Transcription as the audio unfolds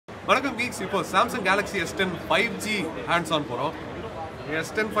Vanakkam geeks, இப்போ Samsung Galaxy S10 5G hands on போறோம்.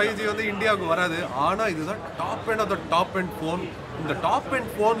 S10 5G வந்து இந்தியாவுக்கு வராது. ஆனா இதுதான் top end of the top end phone. இந்த டாப் எண்ட்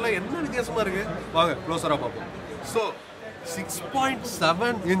ஃபோன்ல என்ன வித்தியாசமா இருக்கு? வாங்க க்ளோஸரா பார்ப்போம். So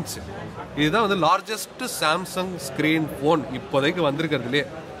 6.7 inch இதுதான் வந்து லார்ஜஸ்ட் சாம்சங் ஸ்கிரீன் ஃபோன் இப்போதைக்கு வந்திருக்கிறதுலே.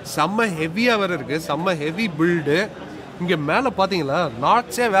 செம்ம ஹெவியா வேற இருக்கு, செம்ம ஹெவி பில்டு. இங்க மேல பாத்தீங்களா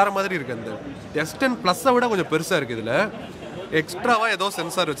நாட்சே வேற மாதிரி இருக்கு. அந்த S10 பிளஸை விட கொஞ்சம் பெருசா இருக்கு. இதுல எக்ஸ்ட்ராவா ஏதோ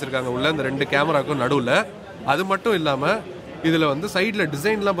சென்சார் வச்சிருக்காங்க உள்ள இந்த ரெண்டு கேமராக்கும் நடுவில். அது மட்டும் இல்லாம இதுல வந்து சைட்ல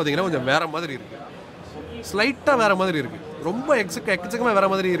டிசைன்லாம் பாத்தீங்கன்னா கொஞ்சம் வேற மாதிரி இருக்கு, ஸ்லைட்டா வேற மாதிரி இருக்கு. ரொம்ப எக்கச்சக்கமா வேற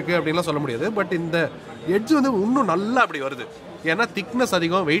மாதிரி இருக்கு அப்படின்லாம் சொல்ல முடியாது. பட் இந்த எட்ஜ் வந்து இன்னும் நல்லா அப்படி வருது. ஏன்னா திக்னஸ்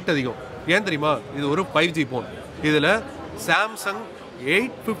அதிகம், வெயிட் அதிகம். ஏன் தெரியுமா? இது ஒரு 5G ஃபோன். இதுல சாம்சங்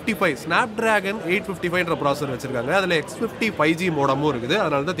 855 Snapdragon 855 ப்ராசஸர் வச்சிருக்காங்க. அதில் X50 5G மோடமும் இருக்குது.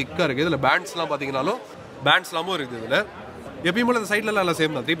 அதனால தான் திக்காக இருக்குது. இதில் பேண்ட்ஸ்லாம் பார்த்தீங்கன்னாலும் பேண்ட்ஸ்லாமும் இருக்குது. இதில் எப்பயும் போல இந்த சைட்லலாம் எல்லாம்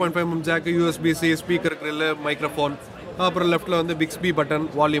சேம் தான். 3.5mm jack, USB-C, speaker grill, microphone, அப்புறம் லெஃப்ட்டில் வந்து பிக்ஸ்பி பட்டன்,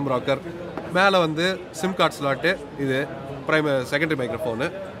 வால்யூம் ராக்கர், மேலே வந்து சிம் கார்டு ஸ்லாட்டு, இது செகண்டரி மைக்ரோஃபோனு,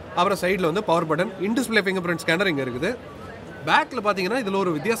 அப்புறம் சைடில் வந்து power button, in-display finger print scanner இங்கே இருக்குது. பேக்கில் பார்த்தீங்கன்னா இதில்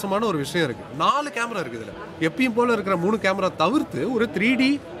ஒரு வித்தியாசமான ஒரு விஷயம் இருக்குது. 4 கேமரா இருக்குது. இதில் எப்பயும் போல் இருக்கிற 3 கேமரா தவிர்த்து ஒரு 3D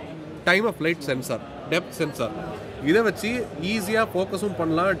time of flight sensor, depth sensor. இதை வச்சு ஈஸியாக ஃபோக்கஸும்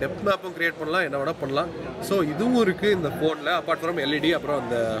பண்ணலாம், டெப்த் மேப்பும் கிரியேட் பண்ணலாம், என்ன விட பண்ணலாம். ஸோ இதுவும் இருக்குது இந்த ஃபோனில். அப்பார்ட் ஃப்ரம் LED, அப்புறம்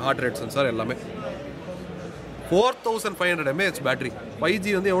அந்த ஹார்ட் ரேட் சென்சார் எல்லாமே. 4500 mAh பேட்டரி.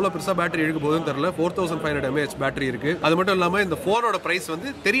 5G வந்து எவ்வளோ பெருசாக பேட்டரி இழுக்க போகுதுன்னு தெரியல. 4500 mAh பேட்டரி இருக்குது. அது மட்டும் இல்லாமல் இந்த ஃபோனோட ப்ரைஸ் வந்து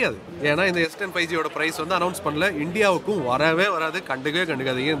தெரியாது. ஏன்னா இந்த S10 5Gயோட ப்ரைஸ் வந்து அனௌன்ஸ் பண்ணல. இந்தியாவுக்கும் வரவே வராது.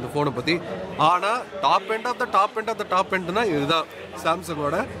 கண்டுக்காதீங்க இந்த ஃபோனை பற்றி. ஆனால் top end of the top end of the top எண்ட்னா இதுதான்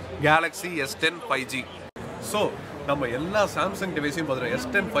சாம்சங்கோட Galaxy S10 5G. ஸோ நம்ம எல்லா சாம்சங் டிவைஸையும் பார்த்துட்டோம்.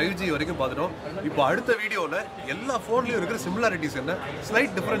 S10 5G வரைக்கும் பார்த்துட்டோம். இப்போ அடுத்த வீடியோவில் எல்லா ஃபோன்லையும் இருக்கிற சிமிலாரிட்டிஸ் என்ன,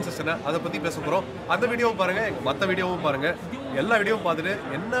 ஸ்லைட் டிஃபரன்சஸ் என்ன, அதை பற்றி பேச போகிறோம். அந்த வீடியோவும் பாருங்கள், மற்ற வீடியோவும் பாருங்கள். எல்லா வீடியோவும் பார்த்துட்டு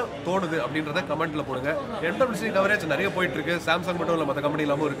என்ன தோணுது அப்படின்றத கமெண்ட்டில் போடுங்க. MWC கவரேஜ் நிறைய போயிட்டுருக்கு. சாம்சங் மட்டும் இல்லை, மற்ற கம்பெனி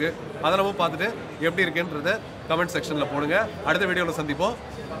இல்லாமல் இருக்குது. அதெல்லாமும் பார்த்துட்டு எப்படி இருக்குன்றத கமெண்ட் செக்ஷனில் போடுங்க. அடுத்த வீடியோவில் சந்திப்போம்.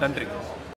 நன்றி.